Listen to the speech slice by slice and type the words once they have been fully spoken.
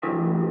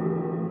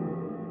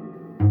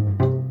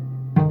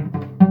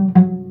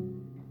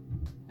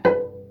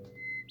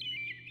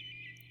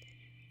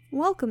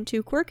Welcome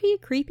to Quirky,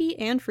 Creepy,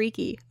 and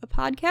Freaky, a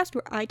podcast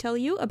where I tell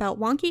you about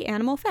wonky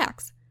animal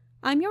facts.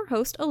 I'm your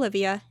host,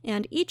 Olivia,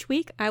 and each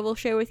week I will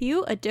share with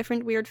you a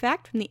different weird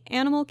fact from the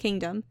animal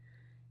kingdom.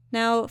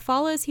 Now,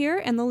 fall is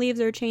here and the leaves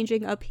are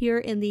changing up here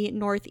in the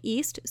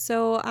northeast,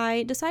 so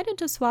I decided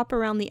to swap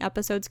around the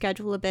episode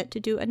schedule a bit to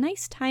do a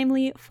nice,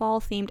 timely,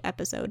 fall-themed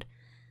episode.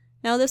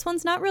 Now, this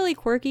one's not really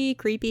quirky,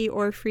 creepy,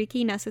 or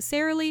freaky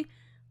necessarily,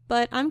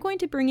 but I'm going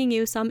to be bringing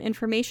you some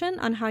information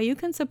on how you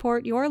can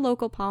support your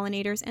local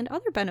pollinators and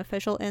other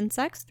beneficial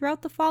insects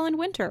throughout the fall and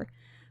winter.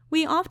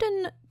 We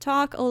often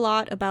talk a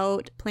lot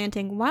about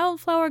planting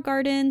wildflower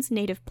gardens,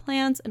 native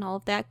plants, and all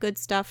of that good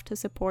stuff to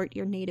support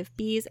your native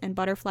bees and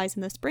butterflies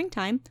in the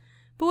springtime,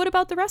 but what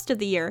about the rest of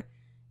the year?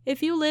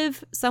 If you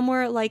live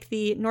somewhere like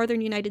the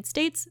northern United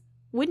States,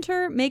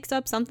 winter makes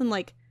up something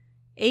like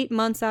 8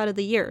 months out of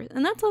the year,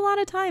 and that's a lot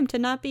of time to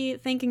not be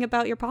thinking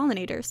about your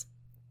pollinators.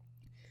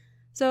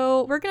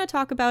 So we're going to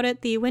talk about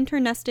it. The winter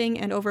nesting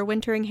and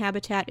overwintering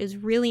habitat is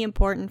really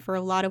important for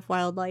a lot of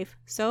wildlife,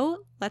 so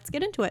let's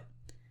get into it.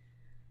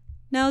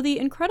 Now, the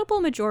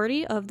incredible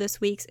majority of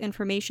this week's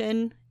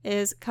information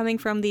is coming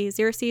from the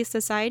Xerces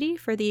Society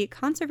for the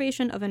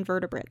Conservation of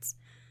Invertebrates.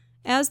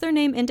 As their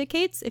name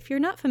indicates, if you're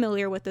not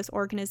familiar with this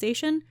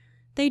organization,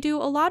 they do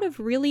a lot of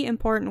really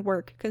important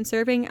work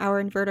conserving our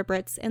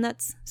invertebrates, and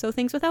that's so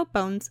things without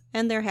bones,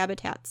 and their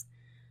habitats.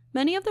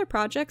 Many of their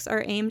projects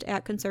are aimed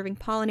at conserving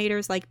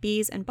pollinators like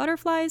bees and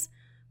butterflies,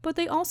 but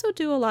they also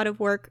do a lot of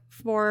work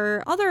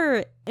for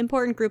other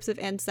important groups of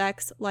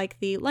insects like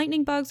the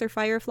lightning bugs or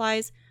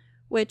fireflies,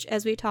 which,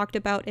 as we talked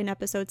about in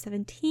episode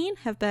 17,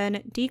 have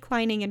been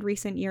declining in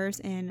recent years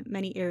in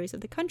many areas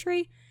of the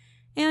country,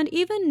 and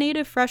even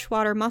native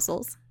freshwater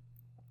mussels.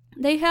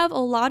 They have a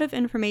lot of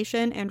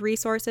information and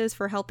resources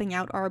for helping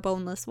out our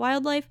boneless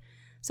wildlife,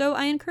 so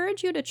I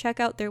encourage you to check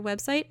out their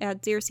website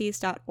at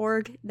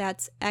xerces.org,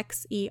 that's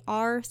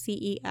xerces.org,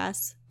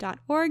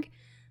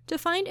 to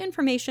find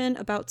information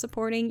about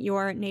supporting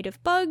your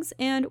native bugs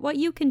and what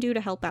you can do to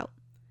help out.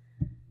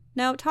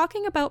 Now,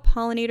 talking about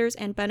pollinators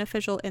and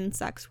beneficial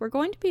insects, we're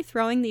going to be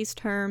throwing these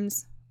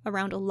terms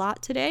around a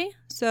lot today,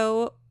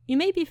 so you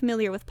may be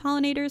familiar with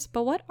pollinators,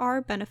 but what are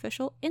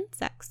beneficial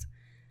insects?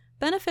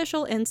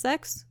 Beneficial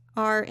insects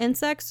are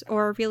insects,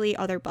 or really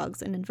other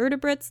bugs and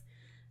invertebrates,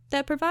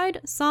 that provide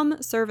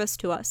some service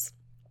to us.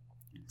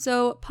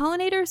 So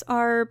pollinators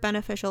are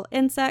beneficial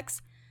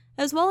insects,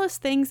 as well as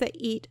things that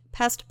eat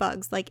pest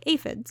bugs like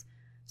aphids.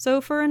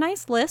 So for a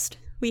nice list,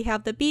 we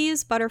have the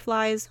bees,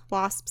 butterflies,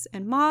 wasps,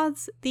 and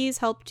moths. These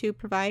help to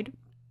provide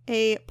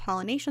a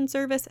pollination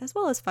service, as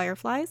well as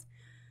fireflies.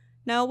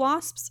 Now,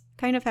 wasps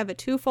kind of have a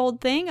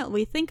twofold thing.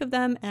 We think of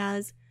them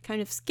as kind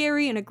of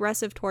scary and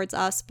aggressive towards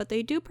us, but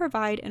they do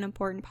provide an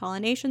important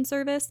pollination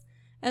service,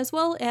 as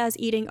well as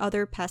eating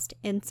other pest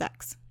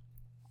insects.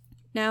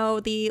 Now,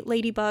 the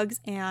ladybugs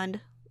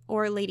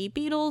or lady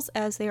beetles,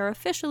 as they are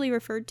officially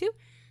referred to,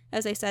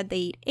 as I said, they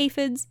eat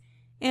aphids,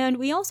 and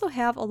we also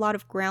have a lot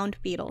of ground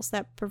beetles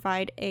that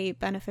provide a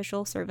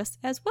beneficial service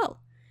as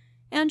well.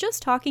 And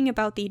just talking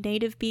about the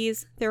native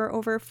bees, there are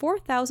over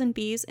 4,000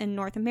 bees in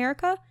North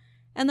America,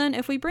 and then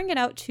if we bring it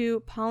out to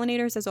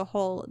pollinators as a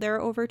whole, there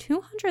are over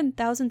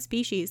 200,000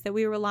 species that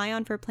we rely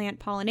on for plant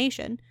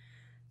pollination.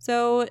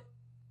 So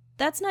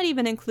that's not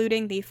even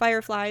including the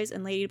fireflies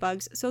and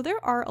ladybugs, so there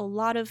are a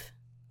lot of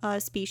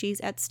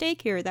species at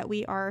stake here that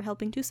we are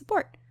helping to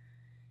support.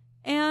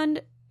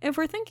 And if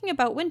we're thinking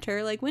about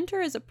winter,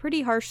 winter is a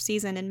pretty harsh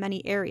season in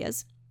many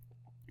areas.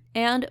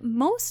 And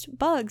most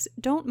bugs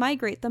don't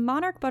migrate. The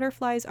monarch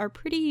butterflies are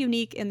pretty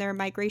unique in their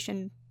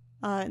migrating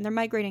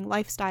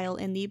lifestyle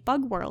in the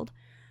bug world.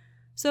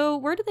 So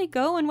where do they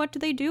go and what do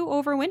they do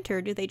over winter?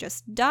 Do they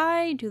just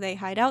die? Do they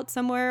hide out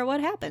somewhere?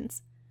 What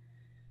happens?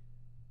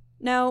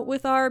 Now,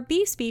 with our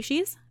bee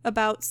species,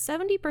 about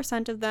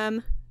 70% of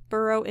them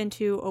burrow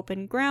into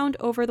open ground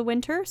over the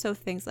winter, so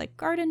things like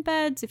garden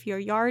beds, if your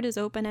yard is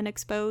open and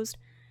exposed.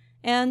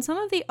 And some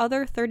of the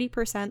other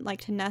 30% like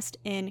to nest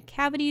in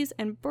cavities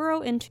and burrow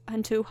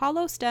into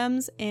hollow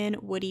stems in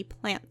woody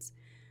plants.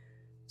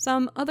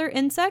 Some other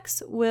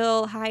insects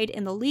will hide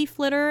in the leaf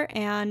litter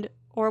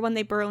or when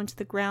they burrow into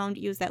the ground,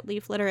 use that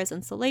leaf litter as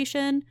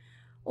insulation,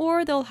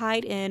 or they'll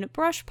hide in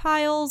brush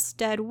piles,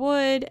 dead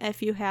wood,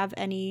 if you have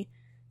any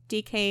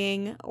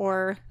decaying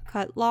or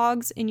cut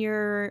logs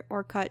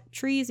or cut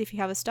trees. If you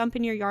have a stump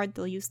in your yard,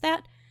 they'll use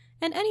that,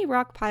 and any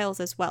rock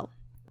piles as well.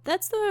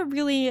 That's the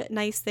really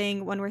nice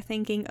thing when we're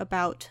thinking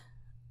about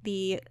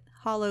the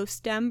hollow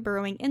stem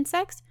burrowing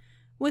insects.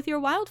 With your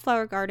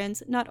wildflower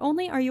gardens, not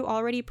only are you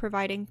already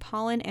providing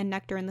pollen and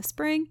nectar in the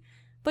spring,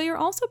 but you're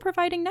also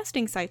providing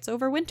nesting sites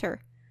over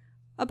winter.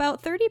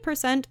 About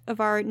 30% of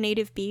our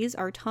native bees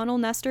are tunnel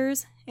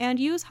nesters and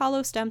use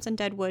hollow stems and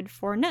dead wood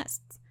for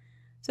nests.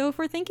 So if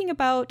we're thinking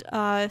about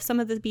some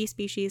of the bee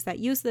species that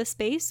use this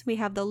space, we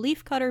have the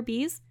leafcutter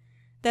bees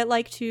that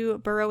like to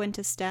burrow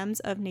into stems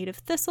of native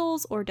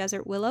thistles or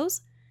desert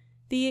willows.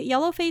 The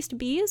yellow-faced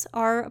bees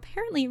are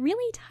apparently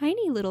really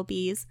tiny little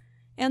bees,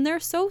 and they're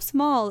so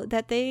small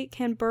that they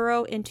can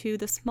burrow into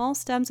the small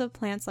stems of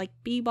plants like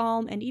bee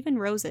balm and even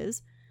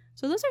roses.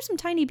 So those are some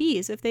tiny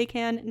bees if they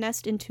can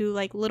nest into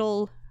like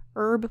little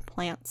herb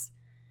plants.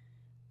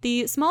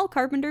 The small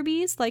carpenter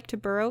bees like to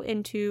burrow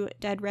into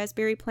dead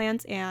raspberry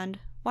plants and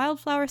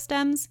wildflower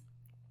stems.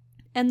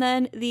 And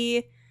then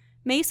the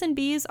mason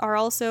bees are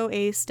also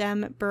a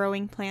stem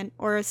burrowing plant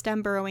or a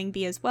stem burrowing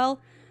bee as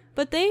well,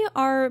 but they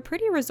are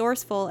pretty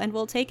resourceful and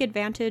will take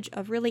advantage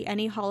of really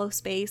any hollow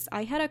space.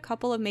 I had a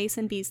couple of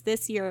mason bees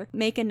this year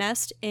make a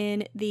nest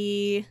in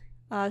the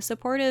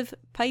supportive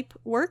pipe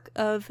work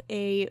of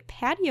a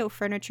patio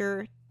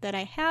furniture that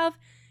I have.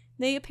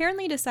 They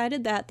apparently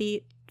decided that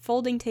the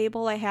folding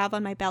table I have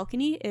on my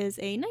balcony is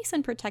a nice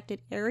and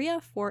protected area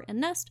for a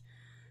nest,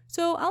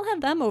 so I'll have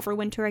them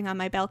overwintering on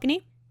my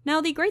balcony. Now,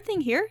 the great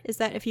thing here is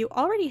that if you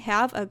already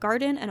have a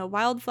garden and a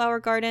wildflower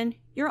garden,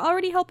 you're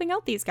already helping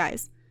out these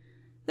guys.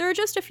 There are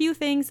just a few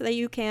things that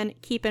you can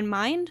keep in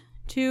mind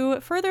to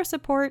further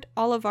support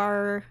all of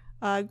our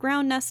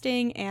ground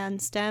nesting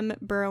and stem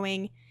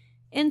burrowing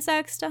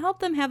insects to help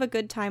them have a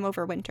good time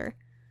over winter.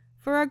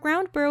 For our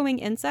ground burrowing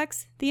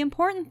insects, the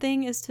important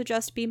thing is to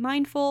just be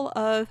mindful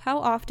of how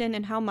often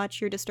and how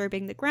much you're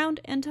disturbing the ground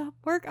and to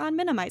work on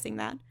minimizing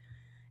that.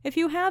 If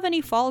you have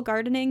any fall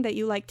gardening that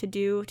you like to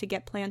do to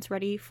get plants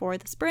ready for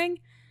the spring,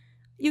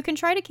 you can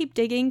try to keep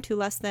digging to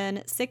less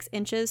than 6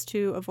 inches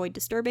to avoid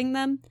disturbing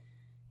them.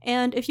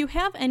 And if you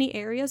have any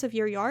areas of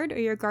your yard or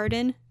your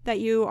garden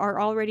that you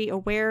are already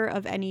aware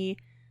of any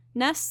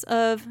nests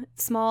of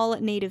small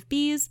native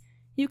bees,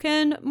 you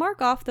can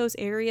mark off those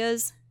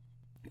areas,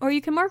 or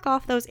you can mark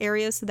off those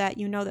areas so that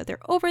you know that they're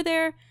over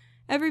there,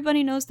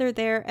 everybody knows they're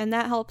there, and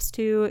that helps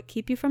to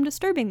keep you from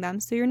disturbing them,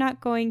 so you're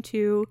not going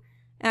to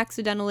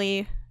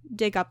accidentally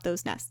dig up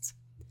those nests.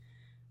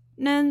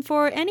 And then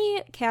for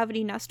any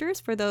cavity nesters,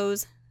 for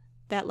those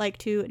that like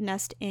to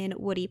nest in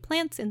woody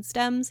plants and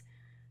stems,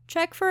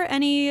 check for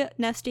any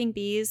nesting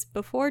bees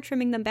before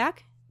trimming them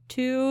back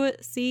to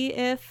see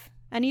if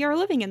any are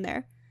living in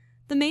there.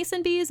 The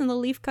mason bees and the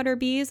leafcutter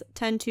bees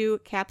tend to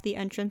cap the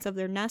entrance of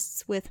their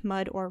nests with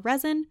mud or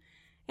resin,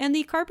 and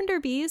the carpenter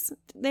bees,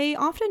 they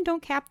often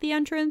don't cap the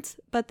entrance,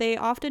 but they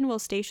often will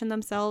station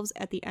themselves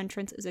at the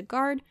entrance as a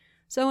guard,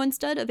 so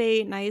instead of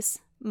a nice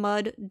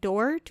mud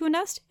door to a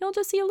nest, you'll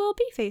just see a little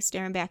bee face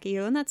staring back at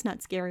you, and that's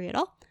not scary at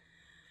all.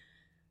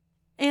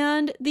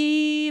 And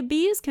the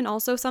bees can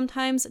also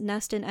sometimes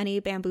nest in any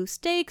bamboo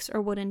stakes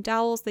or wooden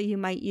dowels that you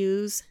might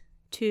use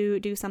to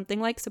do something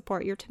like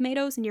support your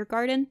tomatoes in your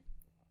garden.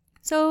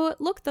 So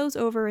look those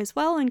over as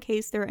well in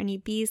case there are any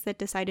bees that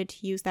decided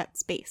to use that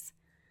space.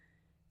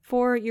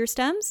 For your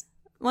stems,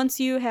 once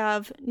you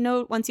have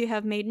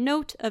made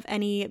note of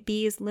any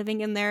bees living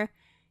in there,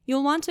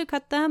 you'll want to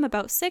cut them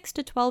about 6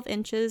 to 12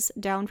 inches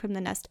down from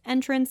the nest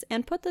entrance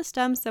and put the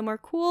stem somewhere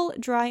cool,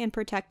 dry, and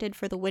protected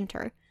for the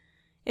winter.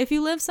 If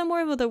you live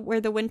somewhere where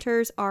the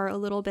winters are a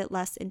little bit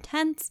less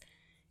intense,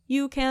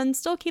 you can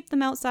still keep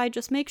them outside.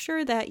 Just make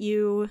sure that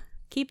you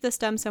keep the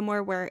stem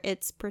somewhere where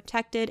it's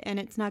protected and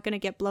it's not going to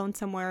get blown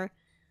somewhere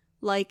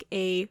like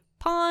a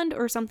pond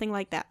or something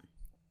like that.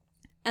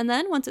 And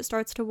then once it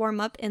starts to warm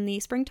up in the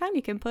springtime,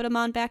 you can put them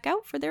on back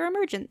out for their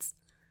emergence.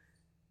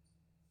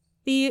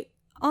 The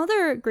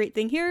other great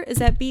thing here is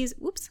that bees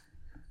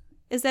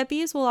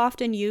will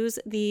often use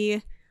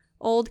the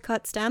old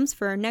cut stems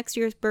for next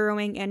year's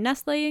burrowing and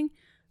nest laying,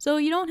 so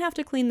you don't have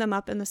to clean them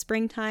up in the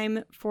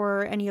springtime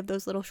for any of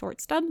those little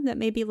short stubs that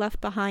may be left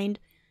behind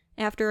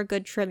after a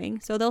good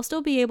trimming, so they'll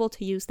still be able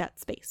to use that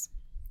space.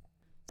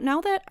 Now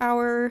that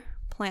our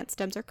plant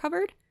stems are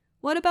covered,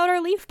 what about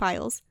our leaf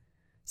piles?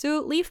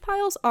 So leaf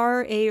piles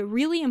are a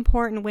really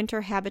important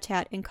winter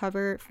habitat and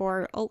cover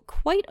for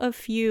quite a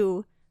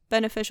few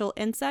beneficial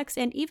insects,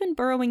 and even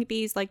burrowing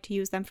bees like to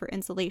use them for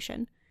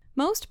insulation.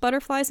 Most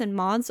butterflies and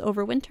moths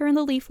overwinter in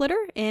the leaf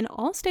litter in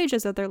all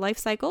stages of their life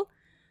cycle.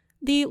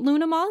 The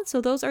Luna moths, so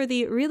those are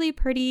the really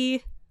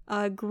pretty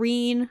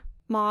green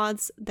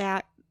moths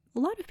that a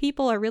lot of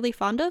people are really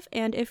fond of,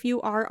 and if you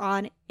are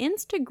on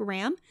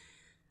Instagram,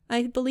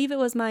 I believe it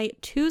was my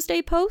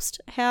Tuesday post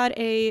had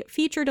a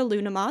featured a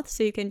Luna moth,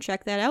 so you can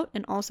check that out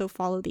and also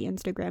follow the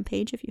Instagram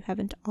page if you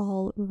haven't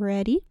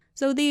already.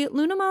 So the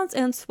Luna moths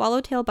and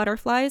swallowtail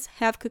butterflies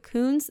have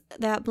cocoons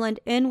that blend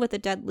in with the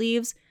dead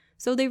leaves,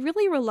 so they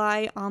really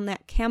rely on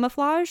that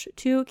camouflage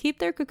to keep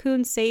their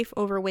cocoons safe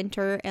over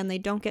winter and they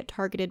don't get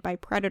targeted by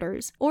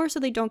predators, or so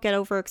they don't get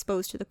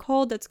overexposed to the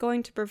cold that's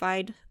going to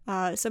provide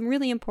some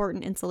really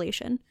important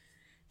insulation.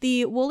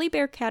 The woolly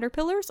bear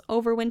caterpillars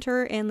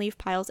overwinter in leaf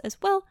piles as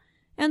well,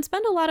 and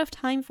spend a lot of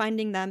time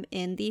finding them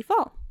in the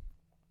fall.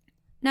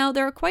 Now,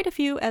 there are quite a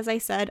few, as I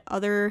said,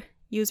 other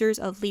users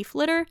of leaf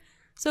litter,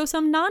 so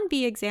some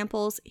non-bee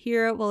examples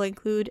here will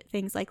include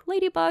things like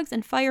ladybugs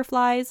and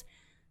fireflies.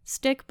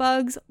 Stick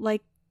bugs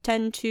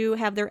tend to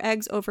have their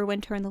eggs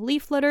overwinter in the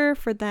leaf litter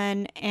for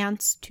then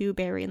ants to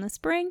bury in the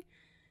spring.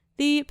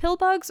 The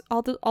pillbugs,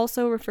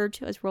 also referred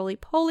to as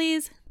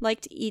roly-polies,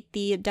 like to eat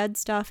the dead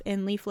stuff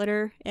in leaf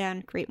litter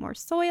and create more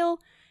soil,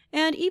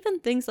 and even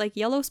things like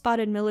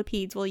yellow-spotted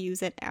millipedes will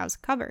use it as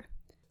cover.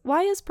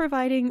 Why is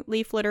providing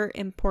leaf litter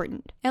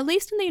important? At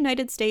least in the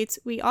United States,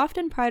 we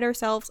often pride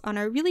ourselves on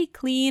our really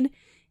clean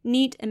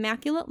neat,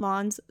 immaculate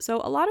lawns,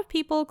 so a lot of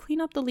people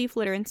clean up the leaf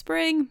litter in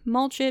spring,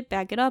 mulch it,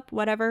 bag it up,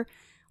 whatever,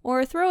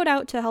 or throw it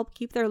out to help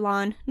keep their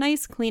lawn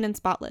nice, clean, and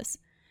spotless.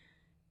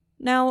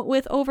 Now,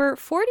 with over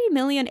 40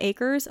 million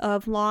acres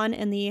of lawn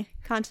in the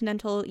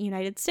continental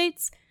United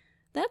States,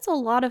 that's a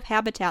lot of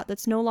habitat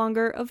that's no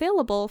longer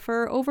available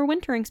for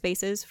overwintering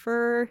spaces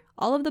for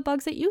all of the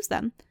bugs that use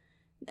them.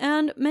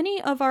 And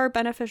many of our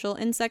beneficial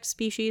insect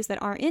species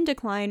that are in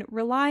decline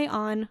rely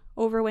on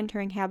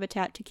overwintering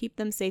habitat to keep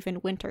them safe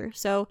in winter.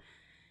 So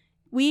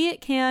we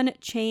can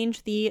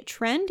change the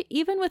trend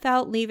even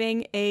without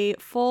leaving a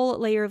full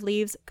layer of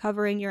leaves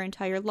covering your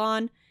entire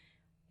lawn.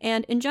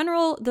 And in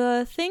general,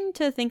 the thing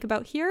to think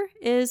about here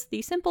is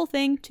the simple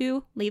thing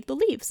to leave the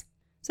leaves.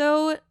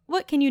 So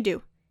what can you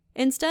do?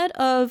 Instead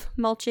of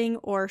mulching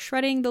or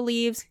shredding the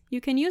leaves, you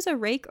can use a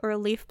rake or a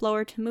leaf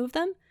blower to move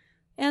them.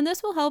 And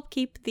this will help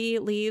keep the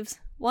leaves,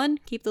 1,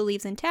 keep the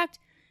leaves intact,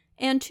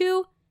 and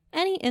 2,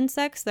 any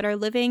insects that are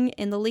living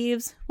in the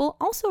leaves will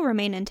also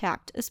remain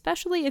intact,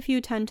 especially if you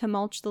tend to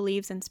mulch the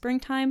leaves in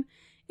springtime.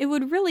 It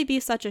would really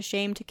be such a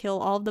shame to kill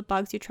all of the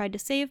bugs you tried to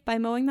save by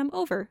mowing them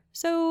over,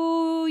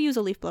 so use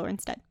a leaf blower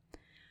instead.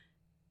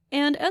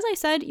 And as I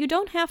said, you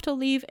don't have to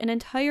leave an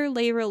entire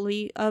layer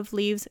of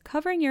leaves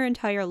covering your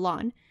entire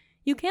lawn.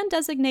 You can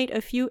designate a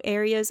few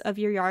areas of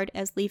your yard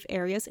as leaf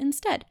areas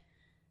instead.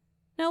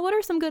 Now, what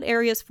are some good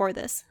areas for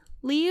this?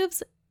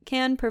 Leaves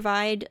can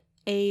provide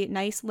a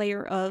nice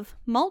layer of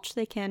mulch.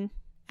 They can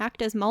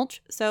act as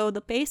mulch, so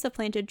the base of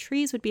planted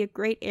trees would be a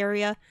great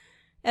area,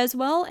 as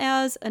well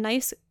as a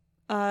nice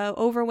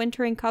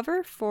overwintering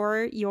cover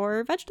for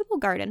your vegetable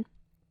garden.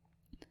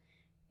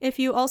 If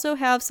you also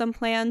have some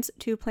plans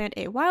to plant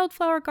a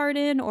wildflower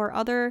garden or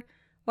other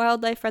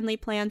wildlife-friendly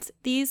plants,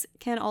 these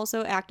can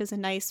also act as a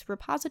nice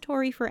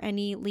repository for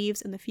any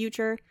leaves in the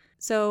future.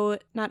 So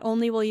not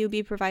only will you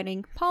be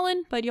providing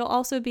pollen, but you'll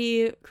also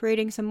be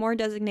creating some more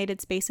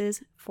designated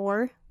spaces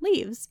for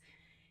leaves.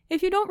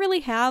 If you don't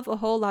really have a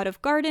whole lot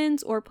of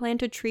gardens or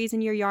planted trees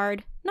in your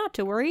yard, not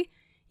to worry.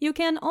 You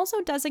can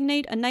also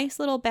designate a nice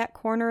little back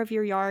corner of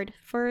your yard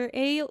for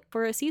a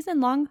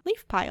season-long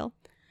leaf pile.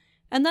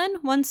 And then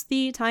once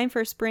the time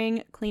for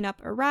spring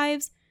cleanup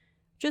arrives,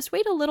 just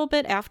wait a little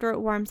bit after it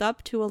warms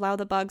up to allow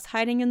the bugs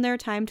hiding in there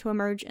time to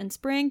emerge in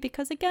spring,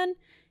 because again,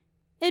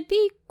 it'd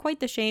be quite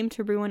the shame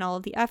to ruin all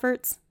of the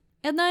efforts.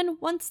 And then,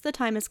 once the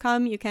time has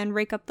come, you can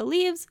rake up the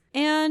leaves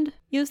and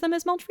use them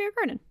as mulch for your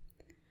garden.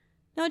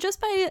 Now,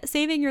 just by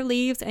saving your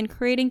leaves and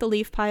creating the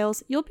leaf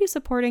piles, you'll be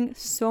supporting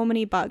so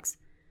many bugs.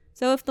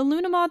 So if the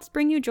Luna moths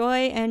bring you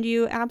joy and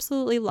you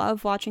absolutely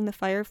love watching the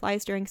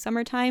fireflies during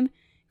summertime,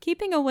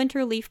 keeping a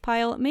winter leaf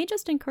pile may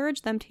just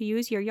encourage them to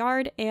use your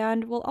yard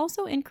and will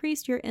also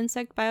increase your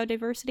insect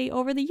biodiversity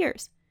over the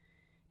years.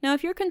 Now,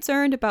 if you're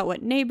concerned about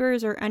what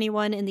neighbors or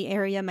anyone in the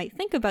area might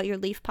think about your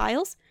leaf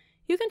piles,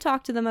 you can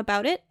talk to them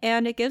about it,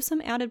 and it gives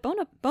some added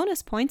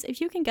bonus points if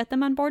you can get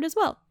them on board as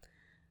well.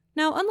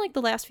 Now, unlike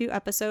the last few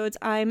episodes,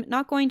 I'm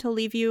not going to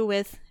leave you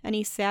with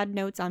any sad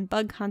notes on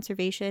bug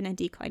conservation and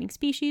declining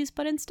species,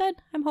 but instead,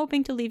 I'm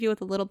hoping to leave you with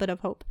a little bit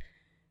of hope.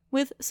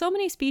 With so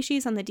many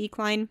species on the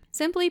decline,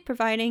 simply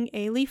providing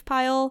a leaf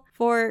pile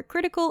for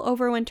critical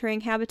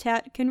overwintering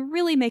habitat can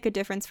really make a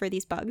difference for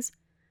these bugs.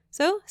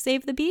 So,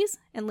 save the bees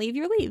and leave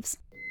your leaves.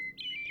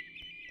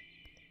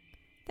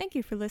 Thank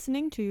you for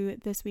listening to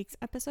this week's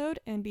episode,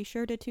 and be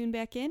sure to tune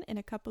back in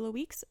a couple of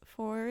weeks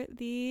for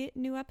the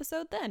new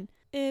episode then.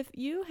 If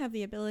you have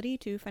the ability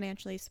to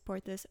financially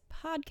support this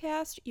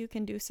podcast, you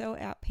can do so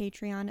at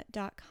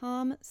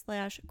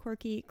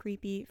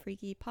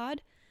patreon.com/quirkycreepyfreakypod.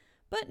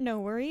 But no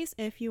worries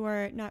if you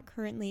are not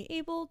currently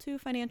able to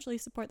financially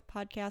support the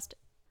podcast,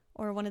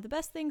 or one of the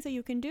best things that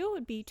you can do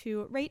would be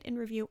to rate and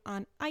review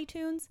on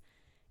iTunes.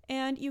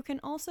 And you can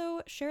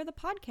also share the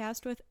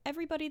podcast with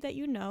everybody that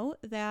you know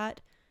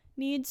that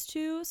needs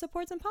to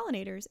support some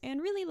pollinators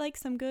and really like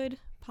some good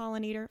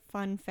pollinator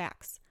fun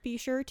facts. Be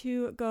sure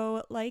to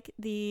go like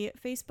the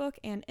Facebook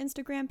and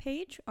Instagram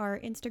page. Our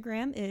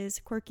Instagram is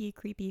Quirky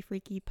Creepy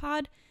Freaky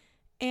Pod,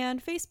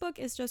 and Facebook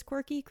is just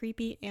Quirky,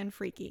 Creepy, and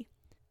Freaky.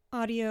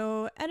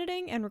 Audio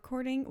editing and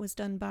recording was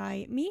done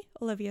by me,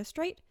 Olivia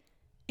Straight,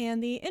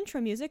 and the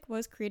intro music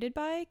was created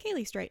by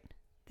Kaylee Straight.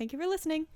 Thank you for listening.